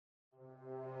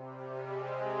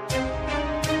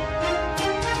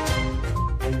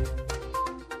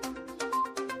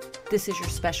This is your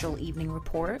special evening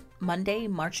report, Monday,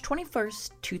 March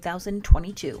 21st,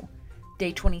 2022,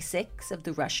 day 26 of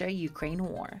the Russia-Ukraine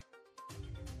war.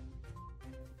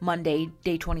 Monday,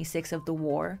 day 26 of the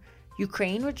war,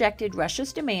 Ukraine rejected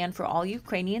Russia's demand for all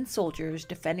Ukrainian soldiers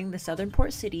defending the southern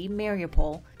port city,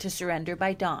 Mariupol, to surrender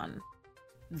by dawn.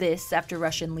 This after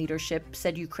Russian leadership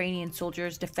said Ukrainian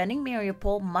soldiers defending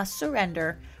Mariupol must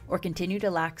surrender or continue to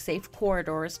lack safe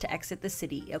corridors to exit the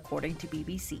city, according to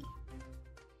BBC.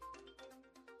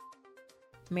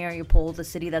 Mariupol, the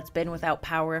city that's been without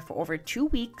power for over 2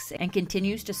 weeks and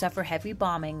continues to suffer heavy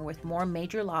bombing, with more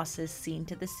major losses seen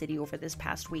to the city over this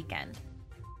past weekend.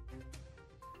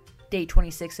 Day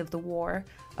 26 of the war,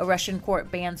 a Russian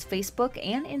court bans Facebook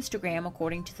and Instagram,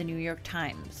 according to the New York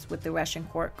Times, with the Russian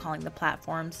court calling the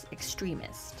platforms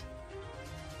extremist.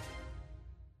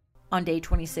 On day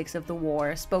 26 of the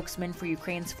war, a spokesman for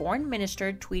Ukraine's foreign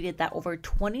minister tweeted that over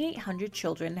 2,800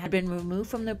 children had been removed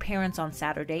from their parents on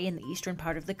Saturday in the eastern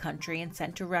part of the country and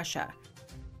sent to Russia.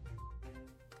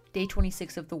 Day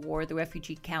 26 of the war, the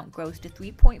refugee count grows to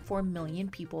 3.4 million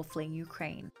people fleeing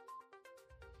Ukraine.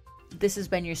 This has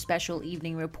been your special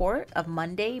evening report of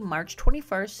Monday, March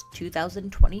 21st,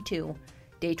 2022,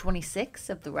 day 26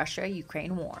 of the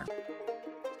Russia-Ukraine war.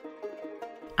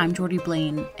 I'm Jordy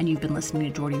Blaine, and you've been listening to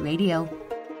Jordy Radio.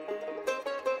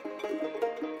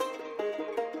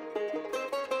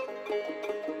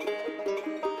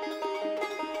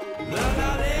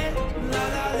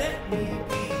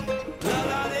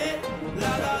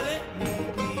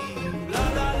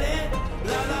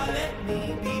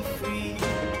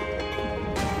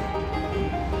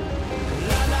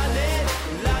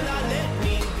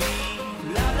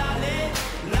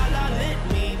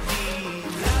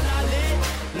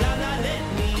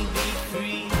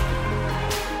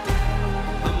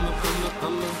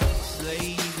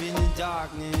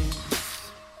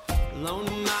 Alone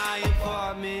in my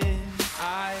apartment,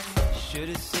 I should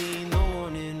have seen the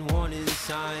warning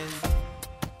sign.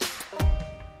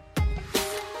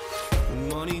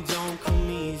 Money don't come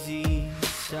easy,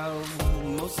 so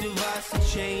most of us are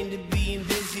chained to being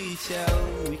busy till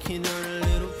we can earn a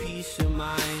little peace of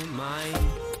mind.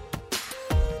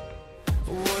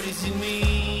 What does it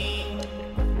mean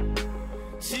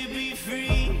to be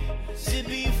free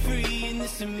in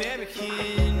this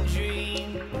American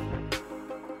dream?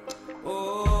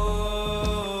 Oh,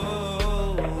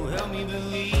 help me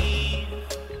believe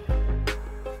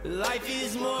life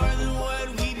is more than what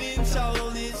we've been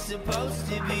told it's supposed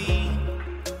to be.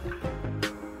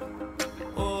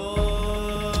 Oh,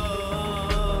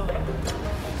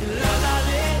 la la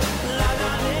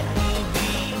let me be.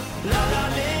 La la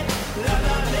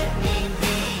let me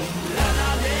be.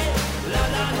 La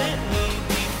la let me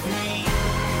be free.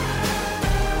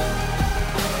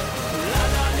 La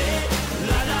la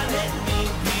let me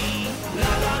be.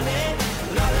 La la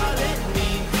let me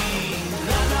be.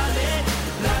 La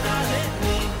la let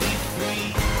me be free.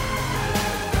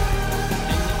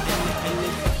 And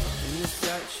it's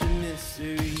such a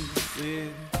mystery.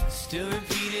 We're still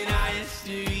repeating our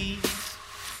histories,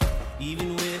 even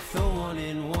with the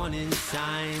warning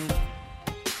sign.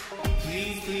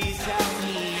 Please help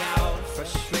me out.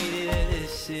 Frustrated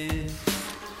this is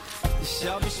the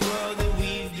selfish world that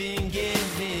we've been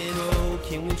given. Oh,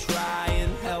 can we try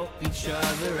and help each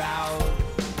other out?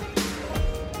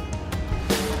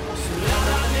 So la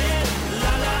la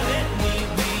let me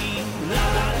be. La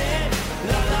la let me be.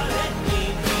 La la let me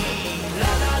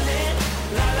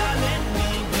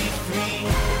be free.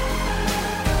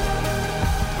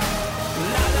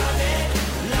 La la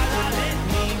let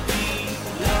me be.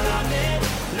 La la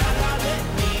let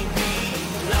me be.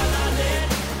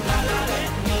 La la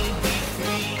let me be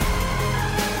free.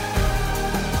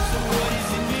 So what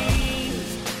does it mean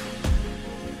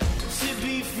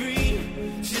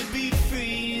to be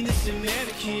free in this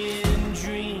American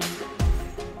dream?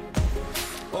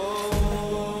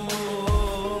 Oh,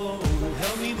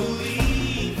 help me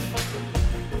believe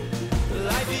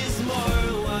life is more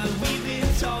what we've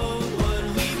been told, what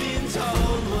we've been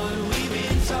told, what we've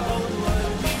been told, what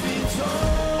we've been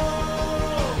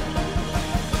told.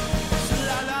 So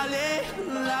la la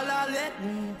let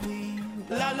me be.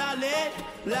 La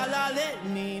la let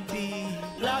me be.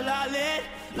 La la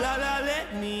let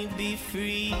me be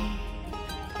free.